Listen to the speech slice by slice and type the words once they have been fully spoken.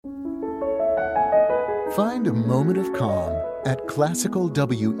Find a moment of calm at Classical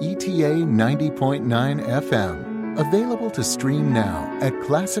WETA 90.9 FM. Available to stream now at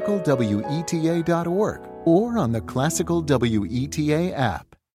classicalweta.org or on the Classical WETA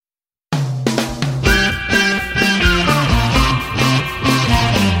app.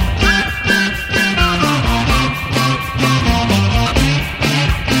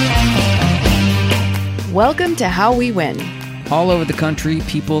 Welcome to How We Win. All over the country,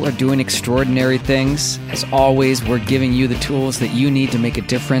 people are doing extraordinary things. As always, we're giving you the tools that you need to make a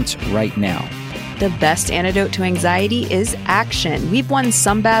difference right now. The best antidote to anxiety is action. We've won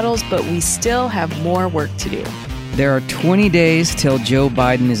some battles, but we still have more work to do. There are 20 days till Joe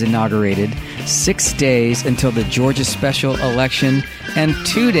Biden is inaugurated, 6 days until the Georgia special election, and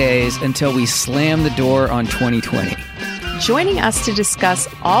 2 days until we slam the door on 2020. Joining us to discuss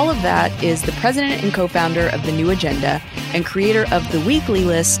all of that is the president and co-founder of The New Agenda and creator of The Weekly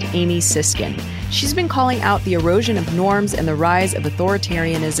List, Amy Siskind. She's been calling out the erosion of norms and the rise of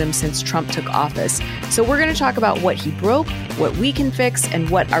authoritarianism since Trump took office. So we're going to talk about what he broke, what we can fix,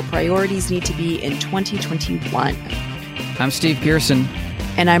 and what our priorities need to be in 2021. I'm Steve Pearson.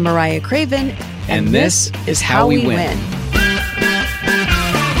 And I'm Mariah Craven. And this is How We Win.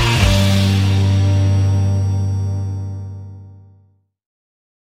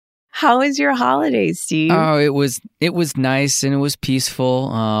 How was your holiday, Steve? Oh, it was nice and it was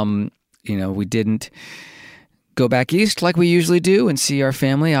peaceful. We didn't go back east like we usually do and see our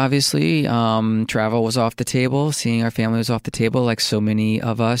family. Obviously, travel was off the table. Seeing our family was off the table, like so many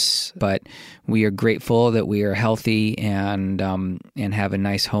of us. But we are grateful that we are healthy and have a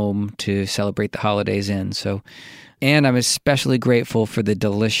nice home to celebrate the holidays in. So, and I'm especially grateful for the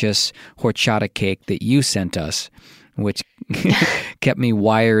delicious horchata cake that you sent us, which kept me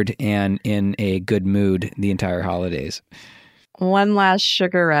wired and in a good mood the entire holidays. One last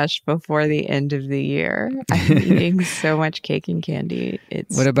sugar rush before the end of the year. I'm eating so much cake and candy.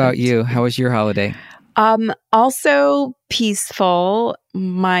 What about you? How was your holiday? Also peaceful.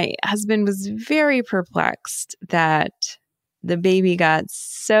 My husband was very perplexed that the baby got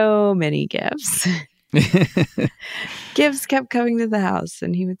so many gifts. Gifts kept coming to the house,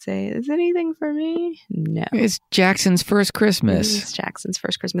 and he would say, "Is anything for me?" No. It's Jackson's first Christmas. It's Jackson's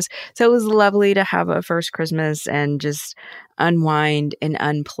first Christmas. So it was lovely to have a first Christmas and just unwind and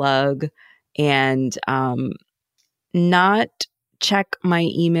unplug and not check my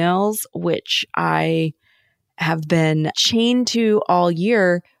emails, which I have been chained to all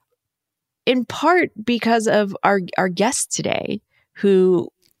year, in part because of our guest today, who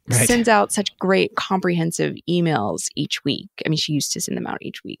sends out such great comprehensive emails each week. I mean, she used to send them out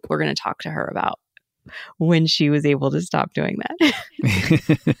each week. We're going to talk to her about when she was able to stop doing that.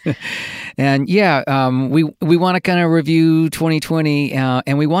 And we want to kind of review 2020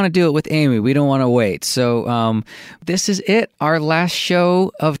 and we want to do it with Amy. We don't want to wait. So this is it, our last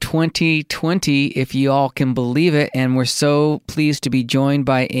show of 2020, if you all can believe it. And we're so pleased to be joined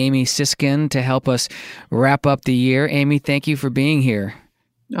by Amy Siskind to help us wrap up the year. Amy, thank you for being here.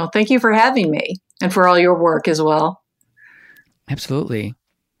 Well, thank you for having me and for all your work as well. Absolutely.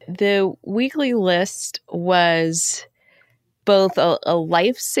 The weekly list was both a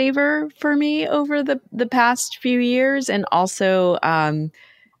lifesaver for me over the past few years and also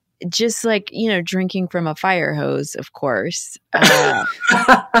just like, drinking from a fire hose, of course.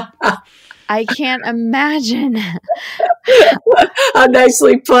 I can't imagine. How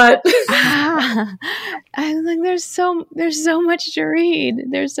nicely put. I was like, there's so much to read.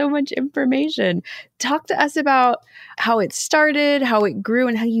 There's so much information. Talk to us about how it started, how it grew,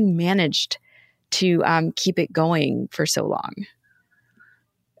 and how you managed to keep it going for so long.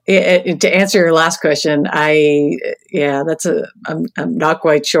 To answer your last question, I'm not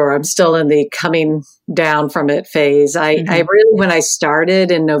quite sure. I'm still in the coming down from it phase. I really, when I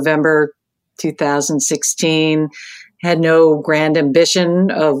started in November 2016, had no grand ambition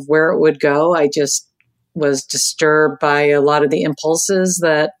of where it would go. I just was disturbed by a lot of the impulses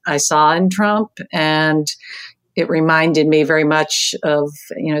that I saw in Trump. And it reminded me very much of,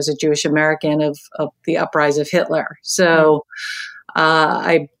 as a Jewish American, of the uprising of Hitler. So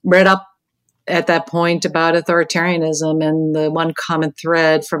I read up at that point about authoritarianism. And the one common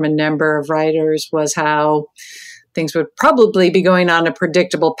thread from a number of writers was how things would probably be going on a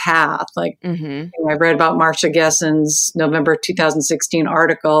predictable path. Like I read about Marcia Gessen's November 2016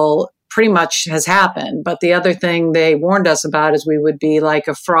 article, pretty much has happened. But the other thing they warned us about is we would be like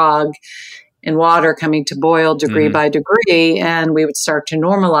a frog in water coming to boil degree by degree, and we would start to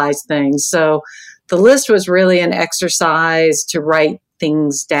normalize things. So the list was really an exercise to write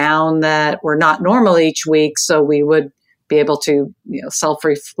things down that were not normal each week. So we would be able to,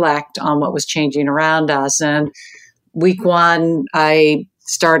 self-reflect on what was changing around us. And week one, I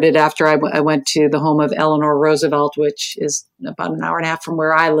started after I went to the home of Eleanor Roosevelt, which is about an hour and a half from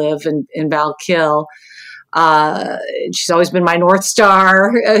where I live in Valkill. She's always been my North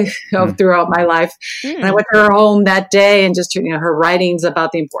Star throughout my life. And I went to her home that day and just, her writings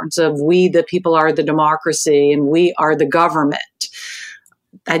about the importance of we, the people, are the democracy and we are the government.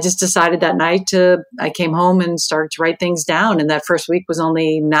 I just decided that night I came home and started to write things down. And that first week was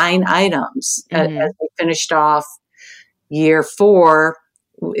only 9 items. As we finished off year 4,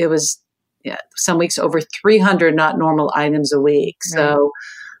 it was some weeks over 300 not normal items a week. So,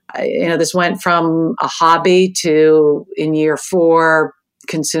 this went from a hobby to, in year 4,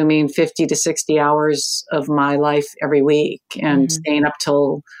 consuming 50 to 60 hours of my life every week and staying up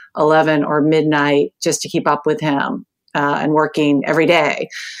till 11 or midnight just to keep up with him and working every day.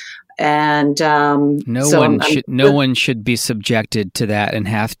 And no one should be subjected to that and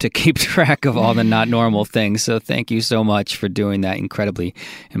have to keep track of all the not normal things. So thank you so much for doing that incredibly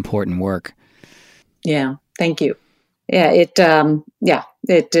important work. Yeah, thank you. Yeah,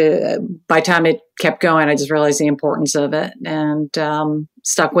 by the time it kept going, I just realized the importance of it and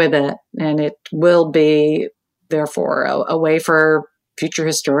stuck with it. And it will be, therefore, a way for future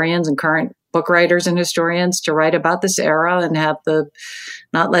historians and current book writers and historians to write about this era and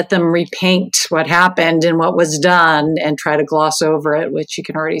not let them repaint what happened and what was done and try to gloss over it, which you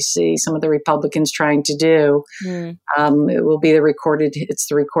can already see some of the Republicans trying to do. It will be the recorded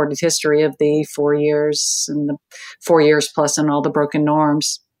history of the 4 years and the 4 years plus and all the broken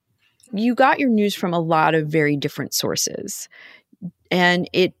norms. You got your news from a lot of very different sources. And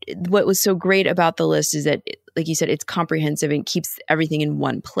what was so great about the list is that, like you said, it's comprehensive and keeps everything in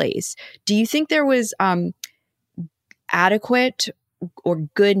one place. Do you think there was adequate or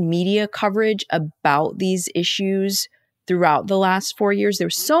good media coverage about these issues throughout the last 4 years? There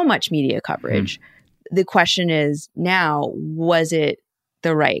was so much media coverage. The question is now, was it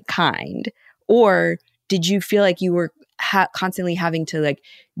the right kind? Or did you feel like you were constantly having to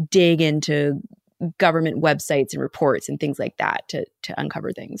dig into government websites and reports and things like that to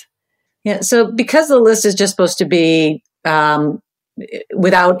uncover things? Yeah. So because the list is just supposed to be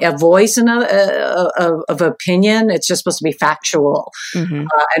without a voice of opinion, it's just supposed to be factual and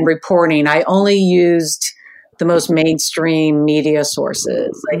reporting. I only used the most mainstream media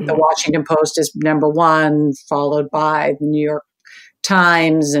sources, like the Washington Post is number 1, followed by the New York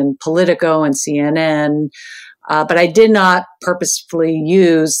Times and Politico and CNN. But I did not purposefully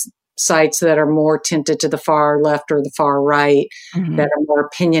use sites that are more tinted to the far left or the far right, that are more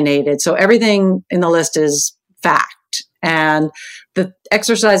opinionated. So everything in the list is fact. And the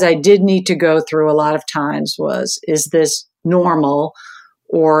exercise I did need to go through a lot of times was, is this normal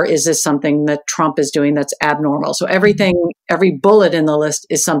or is this something that Trump is doing that's abnormal? So every bullet in the list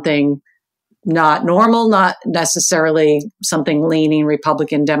is something not normal, not necessarily something leaning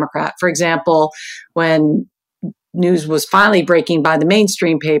Republican, Democrat. For example, when news was finally breaking by the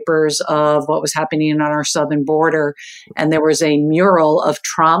mainstream papers of what was happening on our southern border, and there was a mural of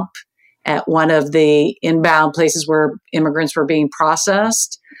Trump at one of the inbound places where immigrants were being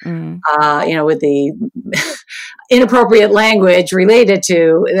processed, with the inappropriate language related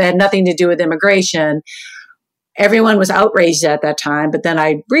to, it had nothing to do with immigration. Everyone was outraged at that time, but then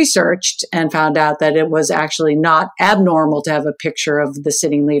I researched and found out that it was actually not abnormal to have a picture of the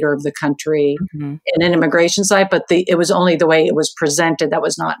sitting leader of the country in an immigration site, but it was only the way it was presented that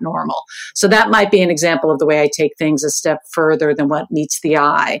was not normal. So that might be an example of the way I take things a step further than what meets the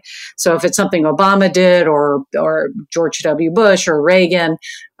eye. So if it's something Obama did or George W. Bush or Reagan,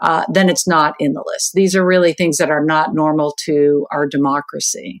 then it's not in the list. These are really things that are not normal to our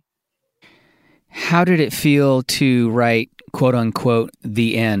democracy. How did it feel to write, quote unquote,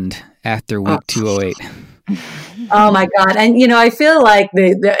 the end after week 208? Oh my God. And, I feel like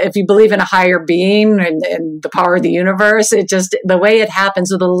if you believe in a higher being and the power of the universe, it just, the way it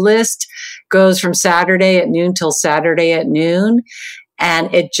happens. So the list goes from Saturday at noon till Saturday at noon.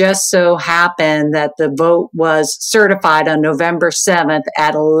 And it just so happened that the vote was certified on November 7th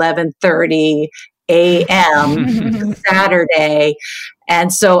at 11:30 a.m. Saturday.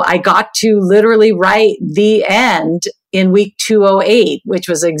 And so I got to literally write the end in week 208, which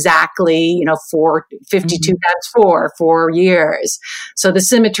was exactly, 52 times 4 years. So the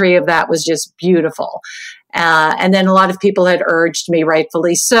symmetry of that was just beautiful. And then a lot of people had urged me,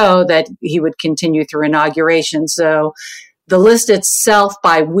 rightfully so, that he would continue through inauguration. So the list itself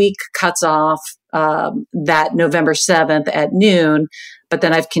by week cuts off that November 7th at noon. But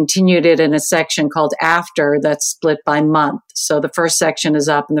then I've continued it in a section called After that's split by month. So the first section is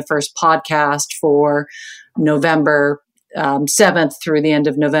up in the first podcast for November 7th through the end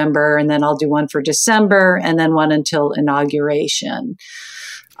of November, and then I'll do one for December, and then one until inauguration.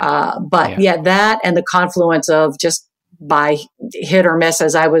 But that and the confluence of just by hit or miss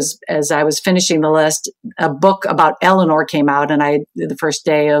as I was finishing the list, a book about Eleanor came out, and the first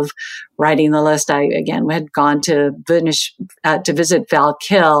day of writing the list, I again had gone to visit Val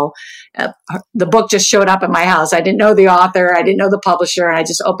Kill. The book just showed up at my house. I didn't know the author, I didn't know the publisher, and I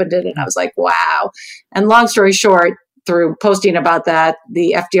just opened it and I was like, wow. And long story short, through posting about that,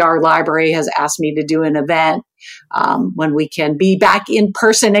 the FDR Library has asked me to do an event when we can be back in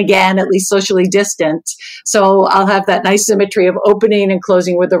person again, at least socially distant. So I'll have that nice symmetry of opening and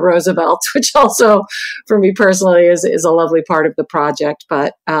closing with the Roosevelts, which also, for me personally, is a lovely part of the project.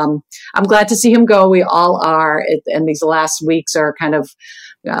 But I'm glad to see him go. We all are. And these last weeks are kind of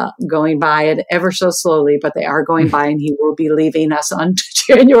going by it ever so slowly, but they are going by, and he will be leaving us on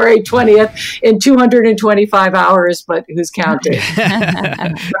January 20th in 225 hours, but who's counting?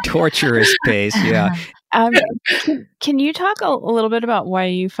 Torturous pace, yeah. Can you talk a little bit about why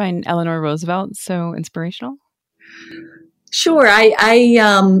you find Eleanor Roosevelt so inspirational? Sure.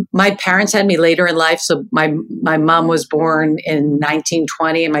 My parents had me later in life. So my mom was born in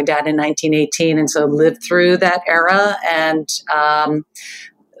 1920 and my dad in 1918. And so lived through that era. And,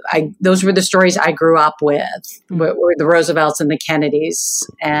 those were the stories I grew up with, were the Roosevelts and the Kennedys.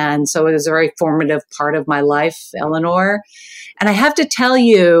 And so it was a very formative part of my life, Eleanor. And I have to tell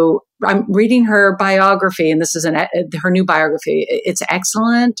you, I'm reading her biography, and this is her new biography. It's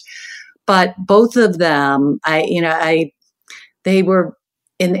excellent, but both of them, they were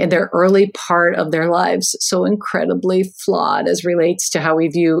in their early part of their lives so incredibly flawed as relates to how we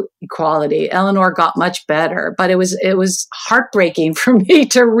view equality. Eleanor got much better, but it was heartbreaking for me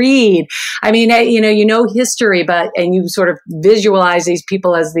to read. I mean, you know history, and you sort of visualize these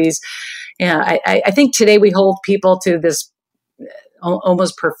people as these. I think today we hold people to this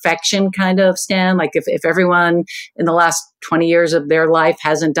almost perfection kind of stand. Like if everyone in the last 20 years of their life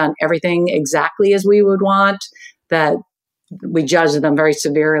hasn't done everything exactly as we would want, that we judge them very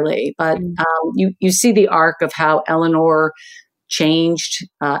severely. But you see the arc of how Eleanor changed.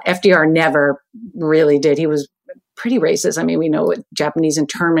 FDR never really did. He was pretty racist. I mean, we know what Japanese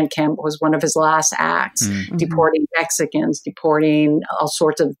internment camp was one of his last acts, deporting Mexicans, deporting all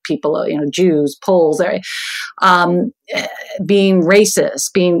sorts of people, Jews, Poles, being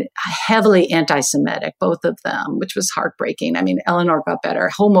racist, being heavily anti-Semitic, both of them, which was heartbreaking. I mean, Eleanor got better,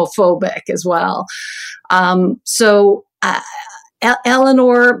 homophobic as well.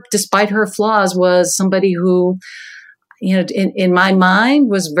 Eleanor, despite her flaws, was somebody who, in my mind,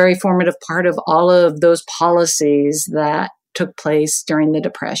 was a very formative part of all of those policies that took place during the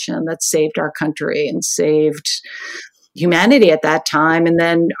Depression that saved our country and saved humanity at that time, and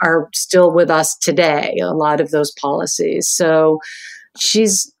then are still with us today, a lot of those policies. So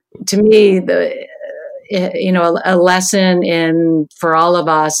she's, to me, a lesson for all of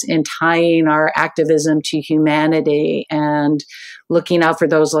us in tying our activism to humanity and looking out for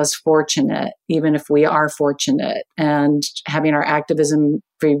those less fortunate, even if we are fortunate, and having our activism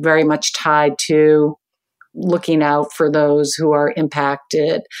be very much tied to looking out for those who are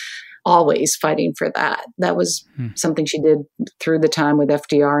impacted, always fighting for that. That was something she did through the time with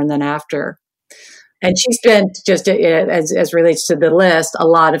FDR and then after. And she spent, just as relates to the list, a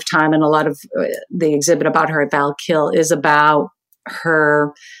lot of time, and a lot of the exhibit about her at Val Kill is about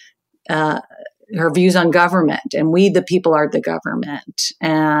her views on government, and we, the people, are the government.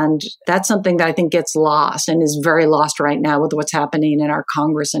 And that's something that I think gets lost and is very lost right now with what's happening in our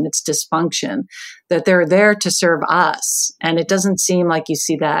Congress and its dysfunction, that they're there to serve us. And it doesn't seem like you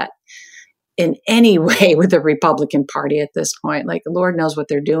see that in any way with the Republican Party at this point. Like, Lord knows what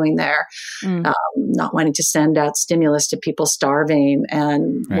they're doing there, not wanting to send out stimulus to people starving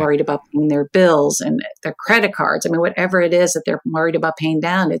and worried about paying their bills and their credit cards. I mean, whatever it is that they're worried about paying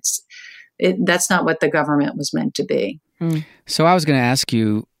down, that's not what the government was meant to be. So I was going to ask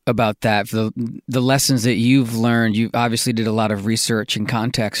you about that, the lessons that you've learned. You obviously did a lot of research and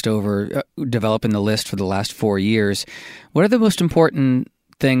context over developing the list for the last 4 years. What are the most important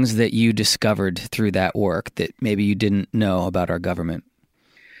things that you discovered through that work that maybe you didn't know about our government?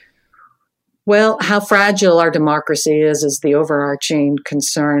 Well, how fragile our democracy is the overarching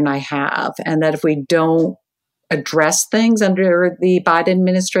concern I have. And that if we don't address things under the Biden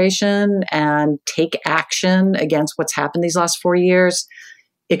administration and take action against what's happened these last 4 years,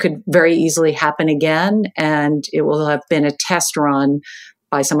 it could very easily happen again. And it will have been a test run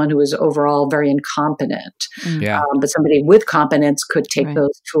by someone who is overall very incompetent. But somebody with competence could take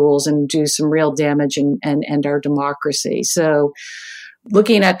those tools and do some real damage and end our democracy. So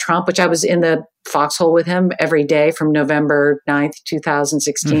looking at Trump, which I was in the foxhole with him every day from November 9th,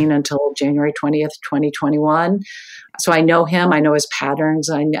 2016 until January 20th, 2021. So I know him. I know his patterns.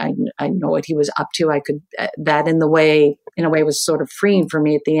 I know what he was up to. I could, that in a way was sort of freeing for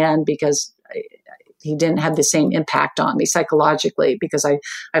me at the end, because he didn't have the same impact on me psychologically, because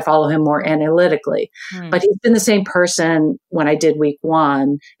I follow him more analytically. But he's been the same person when I did week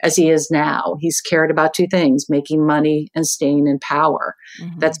one as he is now. He's cared about two things: making money and staying in power.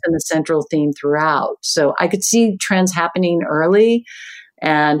 That's been the central theme throughout. So I could see trends happening early,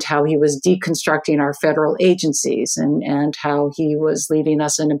 and how he was deconstructing our federal agencies, and how he was leaving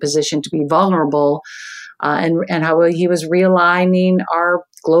us in a position to be vulnerable, and how he was realigning our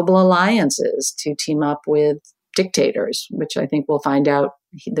global alliances to team up with dictators, which I think we'll find out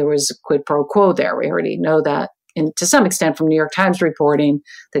there was a quid pro quo there. We already know that, and to some extent from New York Times reporting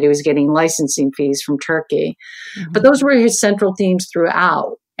that he was getting licensing fees from Turkey. But those were his central themes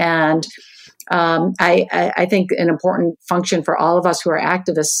throughout. And I think an important function for all of us who are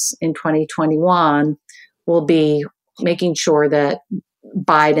activists in 2021 will be making sure that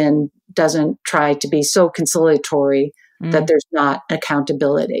Biden doesn't try to be so conciliatory that there's not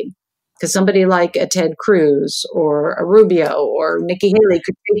accountability. Because somebody like a Ted Cruz or a Rubio or Nikki Haley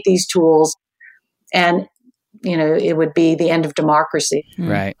could take these tools, and it would be the end of democracy.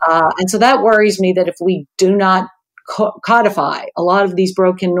 Right. And so that worries me, that if we do not codify a lot of these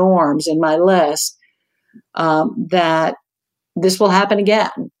broken norms in my list, that this will happen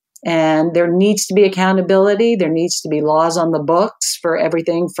again. And there needs to be accountability. There needs to be laws on the books for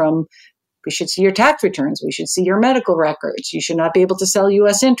everything from, we should see your tax returns, we should see your medical records, you should not be able to sell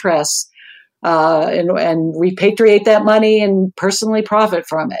U.S. interests and repatriate that money and personally profit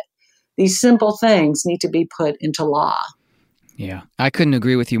from it. These simple things need to be put into law. Yeah, I couldn't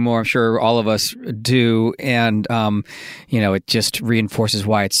agree with you more. I'm sure all of us do. And, it just reinforces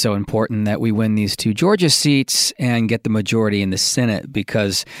why it's so important that we win these two Georgia seats and get the majority in the Senate,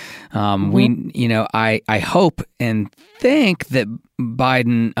 because I hope and think that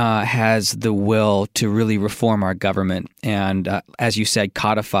Biden has the will to really reform our government and, as you said,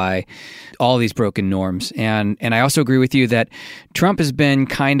 codify all these broken norms. And I also agree with you that Trump has been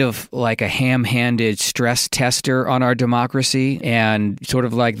kind of like a ham-handed stress tester on our democracy, and sort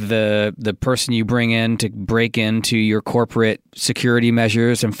of like the person you bring in to break into your corporate security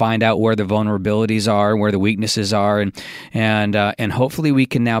measures and find out where the vulnerabilities are and where the weaknesses are, and hopefully we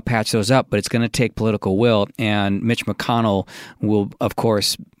can now patch those up. But it's going to take political will, and Mitch McConnell will, of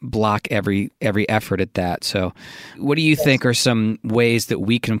course, block every effort at that. So what do you think are some ways that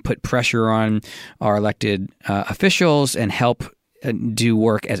we can put pressure on our elected officials and help do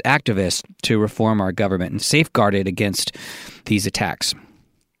work as activists to reform our government and safeguard it against these attacks?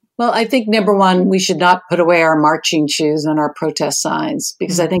 Well, I think number one, we should not put away our marching shoes and our protest signs,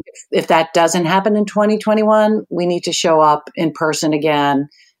 because I think if that doesn't happen in 2021, we need to show up in person again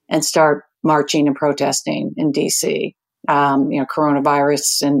and start marching and protesting in DC.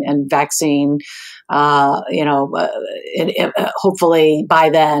 Coronavirus and vaccine, hopefully by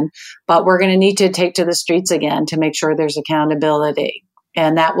then. But we're going to need to take to the streets again to make sure there's accountability.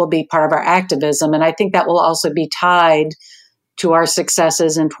 And that will be part of our activism. And I think that will also be tied to our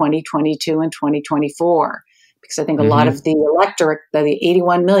successes in 2022 and 2024. Because I think a lot of the electorate, the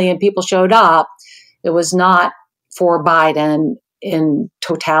 81 million people showed up, it was not for Biden in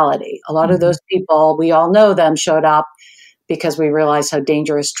totality. A lot of those people, we all know them, showed up because we realized how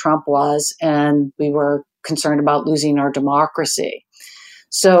dangerous Trump was, and we were concerned about losing our democracy.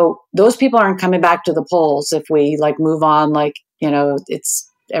 So those people aren't coming back to the polls if we move on,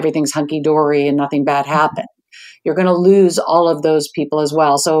 it's everything's hunky-dory and nothing bad happened. You're going to lose all of those people as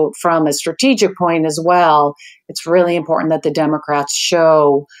well. So from a strategic point as well, it's really important that the Democrats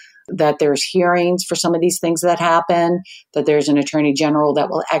show that there's hearings for some of these things that happen, that there's an attorney general that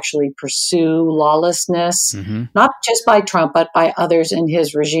will actually pursue lawlessness, not just by Trump, but by others in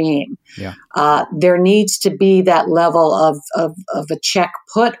his regime. Yeah. There needs to be that level of a check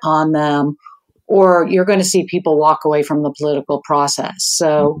put on them, or you're going to see people walk away from the political process.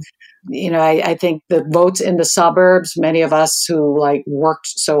 So, I think the votes in the suburbs, many of us who worked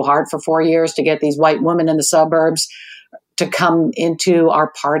so hard for 4 years to get these white women in the suburbs to come into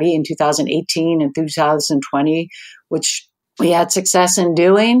our party in 2018 and 2020, which we had success in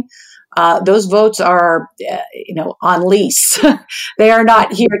doing. Those votes are, on lease. They are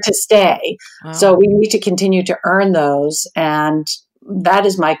not here to stay. Wow. So we need to continue to earn those. And that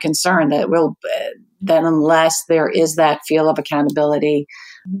is my concern, that then unless there is that feel of accountability,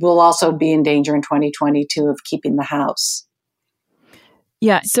 we'll also be in danger in 2022 of keeping the House.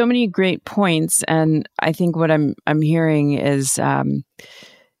 Yeah, so many great points. And I think what I'm hearing is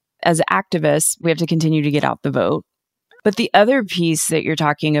as activists, we have to continue to get out the vote. But the other piece that you're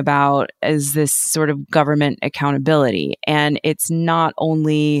talking about is this sort of government accountability. And it's not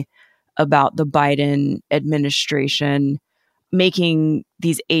only about the Biden administration making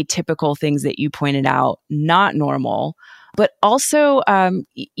these atypical things that you pointed out not normal, but also, I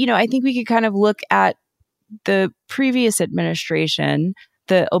think we could kind of look at the previous administration,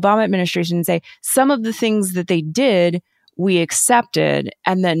 the Obama administration, and say some of the things that they did, we accepted,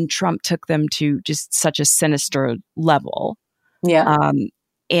 and then Trump took them to just such a sinister level. Yeah.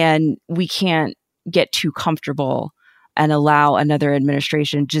 And we can't get too comfortable and allow another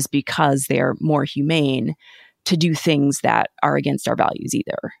administration, just because they're more humane, to do things that are against our values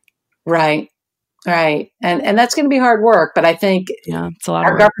either. Right. And that's going to be hard work, but I think it's a lot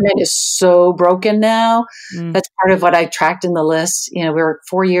our of work. government is so broken now. That's part of what I tracked in the list. We're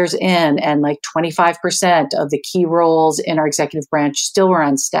 4 years in, and like 25% of the key roles in our executive branch still were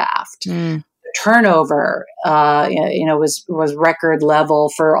unstaffed. The turnover, was record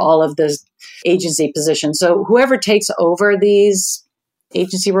level for all of the agency positions. So whoever takes over these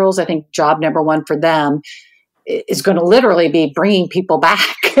agency roles, I think job number one for them is going to literally be bringing people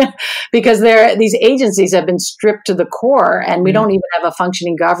back because these agencies have been stripped to the core, and we don't even have a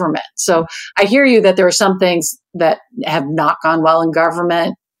functioning government. So I hear you that there are some things that have not gone well in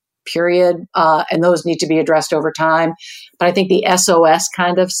government, period. And those need to be addressed over time. But I think the SOS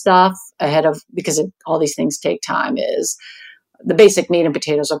kind of stuff because all these things take time, is the basic meat and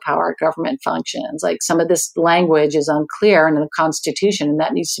potatoes of how our government functions. Like, some of this language is unclear in the Constitution, and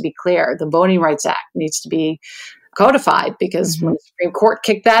that needs to be clear. The Voting Rights Act needs to be codified, because when the Supreme Court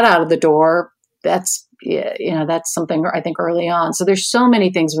kicked that out of the door, that's something I think early on. So there's so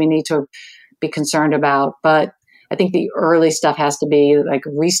many things we need to be concerned about. But I think the early stuff has to be like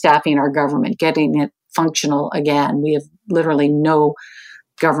restaffing our government, getting it functional again. We have literally no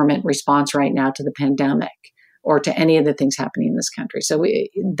government response right now to the pandemic or to any of the things happening in this country. So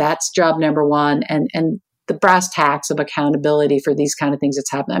that's job number one. And the brass tacks of accountability for these kind of things that's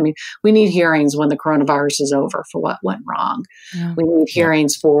happening. I mean, we need hearings when the coronavirus is over for what went wrong. Yeah. We need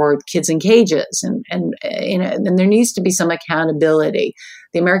hearings for kids in cages, and there needs to be some accountability.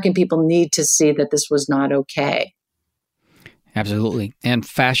 The American people need to see that this was not okay. Absolutely. And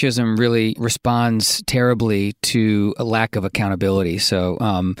fascism really responds terribly to a lack of accountability. So,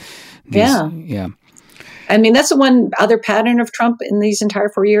 yeah. I mean, that's the one other pattern of Trump in these entire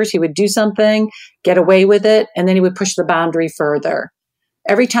 4 years. He would do something, get away with it, and then he would push the boundary further.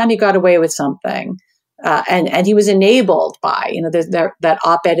 Every time he got away with something, and he was enabled by, that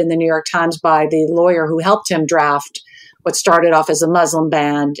op-ed in the New York Times by the lawyer who helped him draft what started off as a Muslim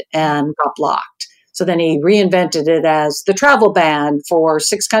ban and got blocked. So then he reinvented it as the travel ban for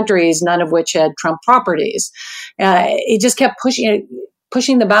 6 countries, none of which had Trump properties. He just kept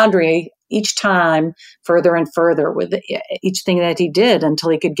pushing the boundary each time further and further with each thing that he did until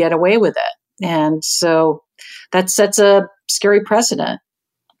he could get away with it. And so that sets a scary precedent.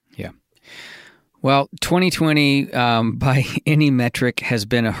 Yeah. Well, 2020, by any metric, has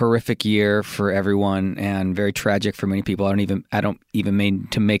been a horrific year for everyone and very tragic for many people. I don't even mean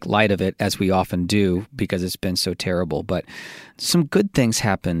to make light of it, as we often do, because it's been so terrible. But some good things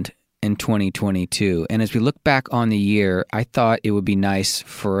happened in 2022. And as we look back on the year, I thought it would be nice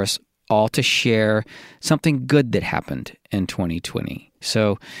for us all to share something good that happened in 2020.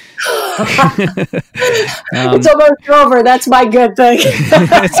 So it's almost over. That's my good thing.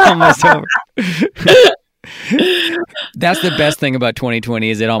 It's almost over. That's the best thing about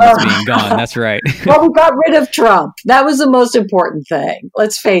 2020, is it almost being gone. That's right. Well, we got rid of Trump. That was the most important thing.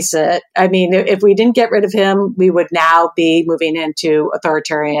 Let's face it. I mean, if we didn't get rid of him, we would now be moving into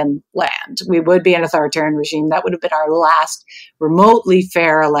authoritarian land. We would be an authoritarian regime. That would have been our last remotely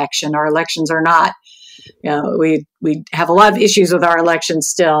fair election. Our elections are not, we have a lot of issues with our elections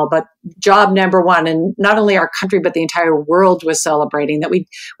still, but job number one, and not only our country, but the entire world was celebrating that we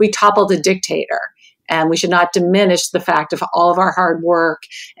toppled a dictator. And we should not diminish the fact of all of our hard work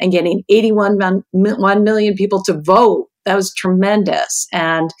and getting 1 million people to vote. That was tremendous.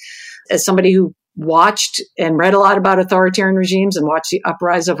 And as somebody who watched and read a lot about authoritarian regimes and watched the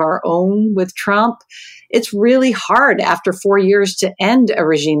uprise of our own with Trump, it's really hard after 4 years to end a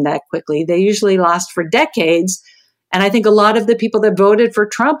regime that quickly. They usually last for decades. And I think a lot of the people that voted for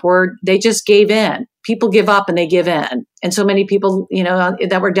Trump they just gave in. People give up and they give in. And so many people,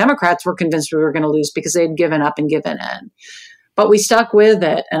 that were Democrats were convinced we were going to lose because they had given up and given in. But we stuck with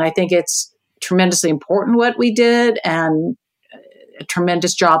it. And I think it's tremendously important what we did. And a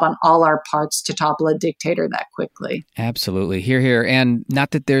tremendous job on all our parts to topple a dictator that quickly. Absolutely. Hear, hear. And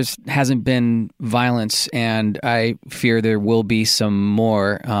not that hasn't been violence, and I fear there will be some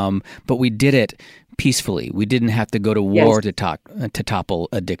more, but we did it peacefully. We didn't have to go to war to topple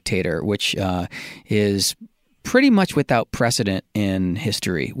a dictator, which is pretty much without precedent in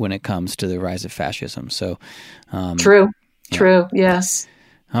history when it comes to the rise of fascism. So, True, yes.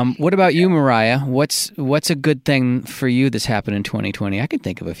 What about you, Mariah? What's a good thing for you that's happened in 2020? I can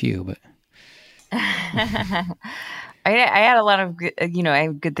think of a few, but I had a lot of good, I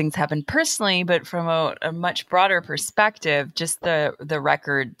had good things happen personally, but from a much broader perspective, just the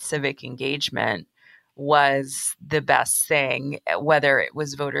record civic engagement was the best thing, whether it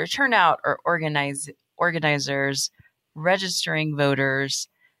was voter turnout or organizers registering voters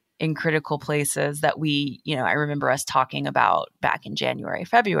in critical places that I remember us talking about back in January,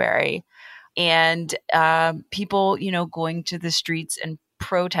 February, and people, going to the streets and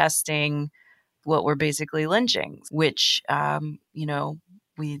protesting what were basically lynchings, which,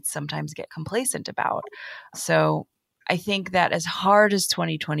 we sometimes get complacent about. So I think that as hard as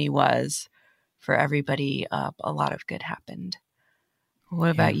 2020 was for everybody, a lot of good happened. What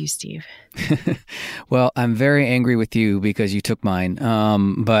about you, Steve? Well, I'm very angry with you because you took mine.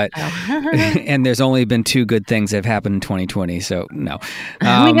 And there's only been two good things that have happened in 2020. So no,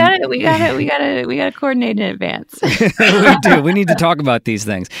 we gotta coordinate in advance. We do. We need to talk about these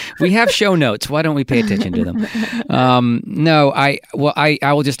things. We have show notes. Why don't we pay attention to them? No, I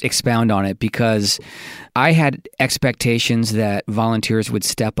will just expound on it because I had expectations that volunteers would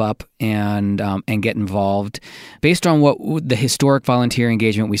step up and get involved. Based on what the historic volunteer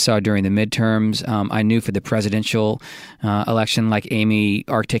engagement we saw during the midterms, I knew for the presidential election, like Amy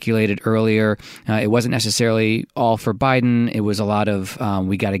articulated earlier, it wasn't necessarily all for Biden. It was a lot of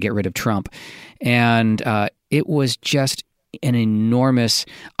we got to get rid of Trump. And it was just an enormous,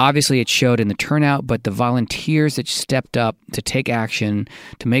 obviously it showed in the turnout, but the volunteers that stepped up to take action,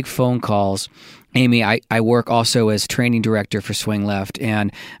 to make phone calls. Amy, I work also as training director for Swing Left, and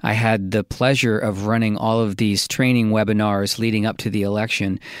I had the pleasure of running all of these training webinars leading up to the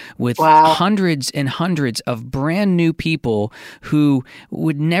election with hundreds and hundreds of brand new people who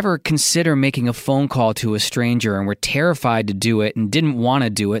would never consider making a phone call to a stranger and were terrified to do it and didn't want to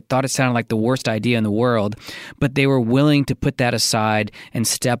do it, thought it sounded like the worst idea in the world, but they were willing to put that aside and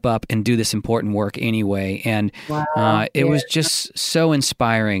step up and do this important work anyway. And it was just so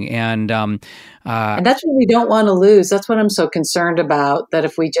inspiring. And that's what we don't want to lose. That's what I'm so concerned about, that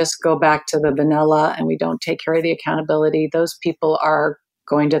if we just go back to the vanilla and we don't take care of the accountability, those people are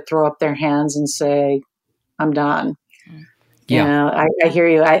going to throw up their hands and say, I'm done. Yeah. I hear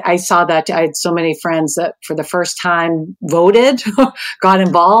you. I saw that. I had so many friends that for the first time voted, got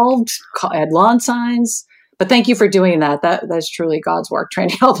involved, had lawn signs. But thank you for doing that. That's truly God's work,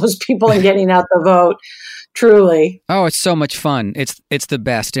 training all those people and getting out the vote. Truly. Oh, it's so much fun. It's the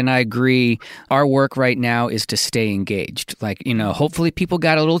best. And I agree. Our work right now is to stay engaged. Hopefully people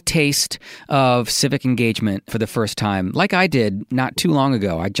got a little taste of civic engagement for the first time, like I did not too long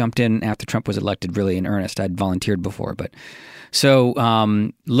ago. I jumped in after Trump was elected really in earnest. I'd volunteered before. But so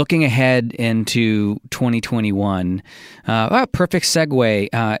looking ahead into 2021, perfect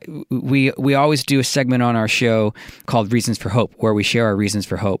segue. We always do a segment on our show called Reasons for Hope, where we share our reasons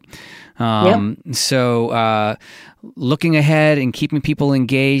for hope. So looking ahead and keeping people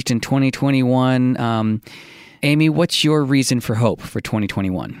engaged in 2021, Amy, what's your reason for hope for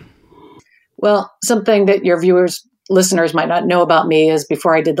 2021? Well, something that your listeners might not know about me is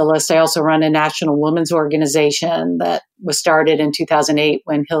before I did the list, I also run a national women's organization that was started in 2008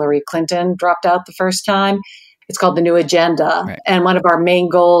 when Hillary Clinton dropped out the first time. It's called The New Agenda. Right. And one of our main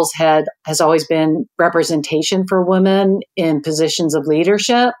goals has always been representation for women in positions of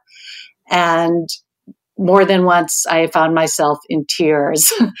leadership. And more than once, I found myself in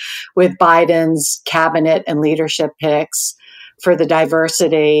tears with Biden's cabinet and leadership picks for the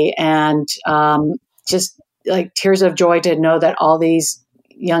diversity, and just like tears of joy to know that all these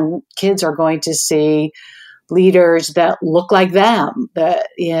young kids are going to see leaders that look like them,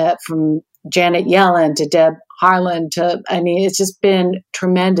 from Janet Yellen to Deb Haaland it's just been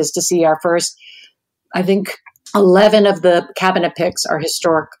tremendous to see our first, I think, 11 of the cabinet picks are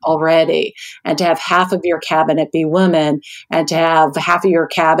historic already. And to have half of your cabinet be women and to have half of your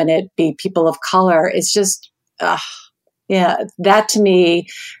cabinet be people of color, it's just, that to me,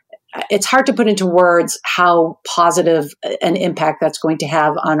 it's hard to put into words how positive an impact that's going to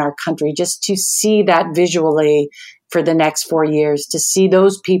have on our country. Just to see that visually for the next 4 years, to see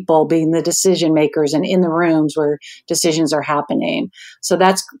those people being the decision makers and in the rooms where decisions are happening. So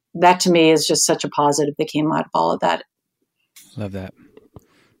that to me is just such a positive that came out of all of that. Love that.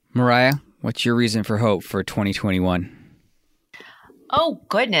 Mariah, what's your reason for hope for 2021? Oh,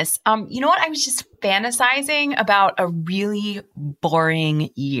 goodness. You know what? I was just fantasizing about a really boring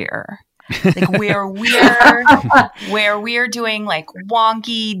year. Like where we're doing like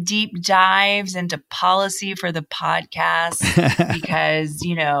wonky deep dives into policy for the podcast because,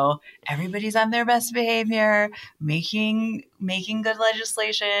 you know, everybody's on their best behavior, making good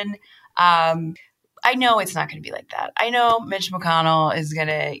legislation. I know it's not going to be like that. I know Mitch McConnell is going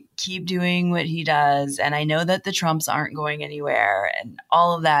to keep doing what he does. And I know that the Trumps aren't going anywhere and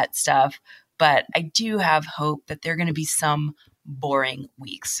all of that stuff. But I do have hope that there are going to be some boring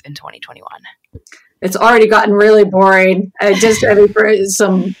weeks in 2021. It's already gotten really boring. For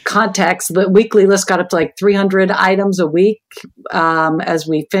some context, the weekly list got up to like 300 items a week as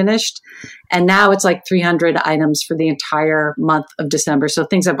we finished. And now it's like 300 items for the entire month of December. So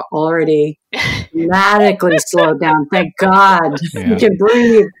things have already dramatically slowed down. Thank God. We can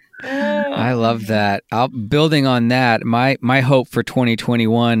breathe. I love that. Building on that, my hope for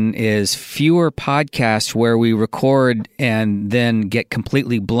 2021 is fewer podcasts where we record and then get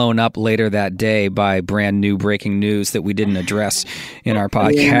completely blown up later that day by brand new breaking news that we didn't address in our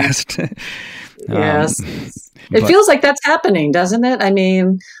podcast. Yes. It feels like that's happening, doesn't it? I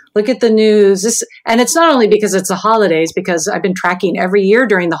mean, look at the news. And it's not only because it's the holidays, because I've been tracking every year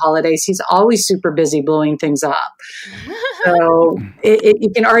during the holidays. He's always super busy blowing things up. So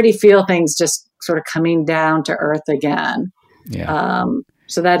you can already feel things just sort of coming down to earth again. Yeah.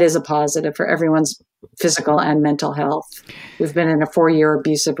 So that is a positive for everyone's physical and mental health. We've been in a 4-year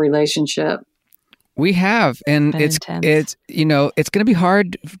abusive relationship. We have, and it's you know, it's going to be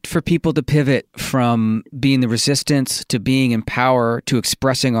hard for people to pivot from being the resistance to being in power to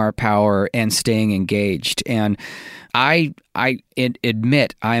expressing our power and staying engaged. And I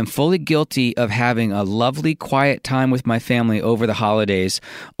admit I am fully guilty of having a lovely, quiet time with my family over the holidays,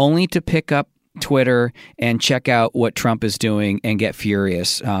 only to pick up Twitter and check out what Trump is doing and get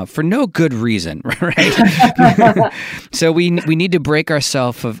furious for no good reason, right? So we need to break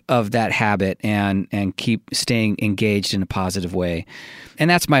ourselves of that habit and keep staying engaged in a positive way. And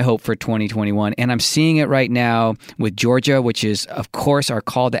that's my hope for 2021. And I'm seeing it right now with Georgia, which is, of course, our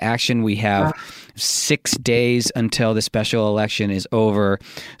call to action. We have 6 days until the special election is over.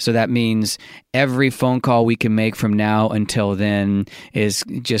 So that means every phone call we can make from now until then is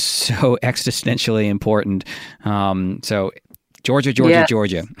just so existentially important. So Georgia. Yeah.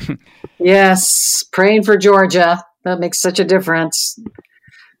 Georgia. Yes. Praying for Georgia. That makes such a difference.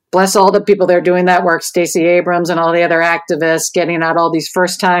 Bless all the people that are doing that work, Stacey Abrams and all the other activists, getting out all these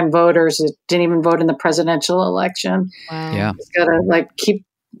first-time voters that didn't even vote in the presidential election. Wow. Yeah. Just got to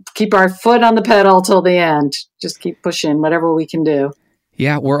keep our foot on the pedal till the end. Just keep pushing whatever we can do.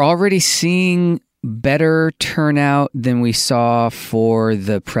 Yeah, we're already seeing better turnout than we saw for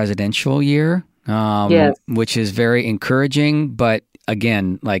the presidential year, which is very encouraging. But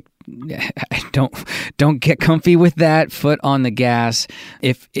again, like, don't get comfy with that. Foot on the gas.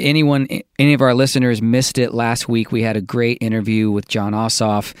 If any of our listeners missed it last week, we had a great interview with Jon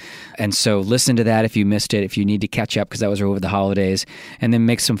Ossoff, and so listen to that if you missed it. If you need to catch up because that was over the holidays, and then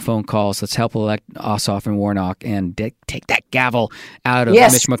make some phone calls. Let's help elect Ossoff and Warnock and take that gavel out of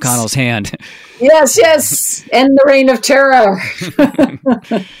Mitch McConnell's hand. Yes, end the reign of terror.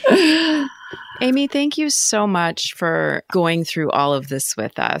 Amy, thank you so much for going through all of this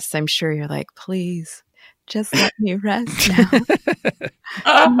with us. I'm sure you're like, please, just let me rest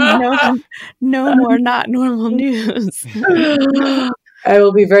now. No more not normal news. I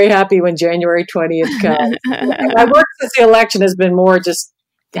will be very happy when January 20th comes. My work since the election has been more just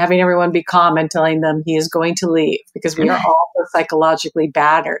having everyone be calm and telling them he is going to leave because we are all so psychologically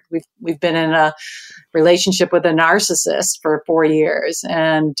battered. We've been in a relationship with a narcissist for 4 years,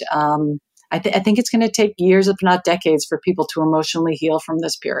 and I think it's going to take years, if not decades, for people to emotionally heal from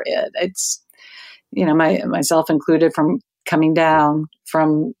this period. It's, myself included, from coming down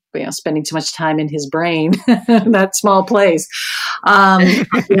from, spending too much time in his brain, that small place.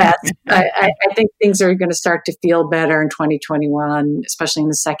 Yes, I think things are going to start to feel better in 2021, especially in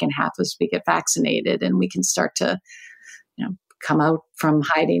the second half as we get vaccinated and we can start to, come out from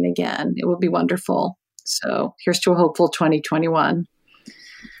hiding again. It will be wonderful. So here's to a hopeful 2021.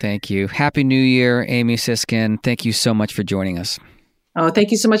 Thank you. Happy New Year, Amy Siskind. Thank you so much for joining us. Oh, thank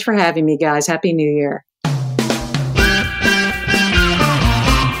you so much for having me, guys. Happy New Year.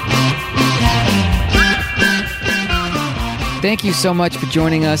 Thank you so much for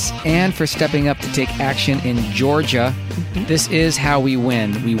joining us and for stepping up to take action in Georgia. Mm-hmm. This is how we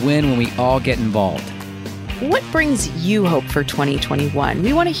win. We win when we all get involved. What brings you hope for 2021?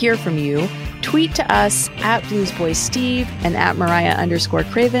 We want to hear from you. tweet to us at BluesBoySteve and at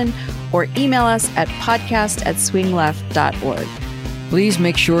Mariah_Craven, or email us at podcast@swingleft.org. Please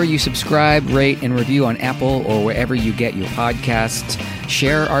make sure you subscribe, rate, and review on Apple or wherever you get your podcasts.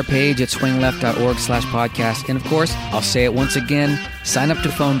 Share our page at swingleft.org/podcast. And of course, I'll say it once again, sign up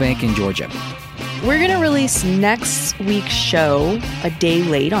to Phone Bank in Georgia. We're going to release next week's show a day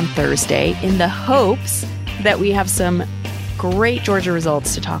late on Thursday in the hopes that we have some great Georgia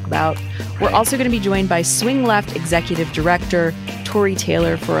results to talk about. We're also going to be joined by Swing Left Executive Director Tori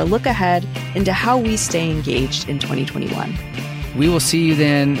Taylor for a look ahead into how we stay engaged in 2021. We will see you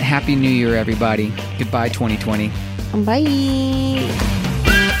then. Happy New Year, everybody. Goodbye, 2020. Bye.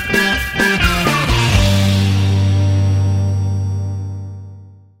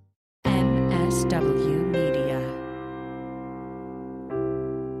 MSW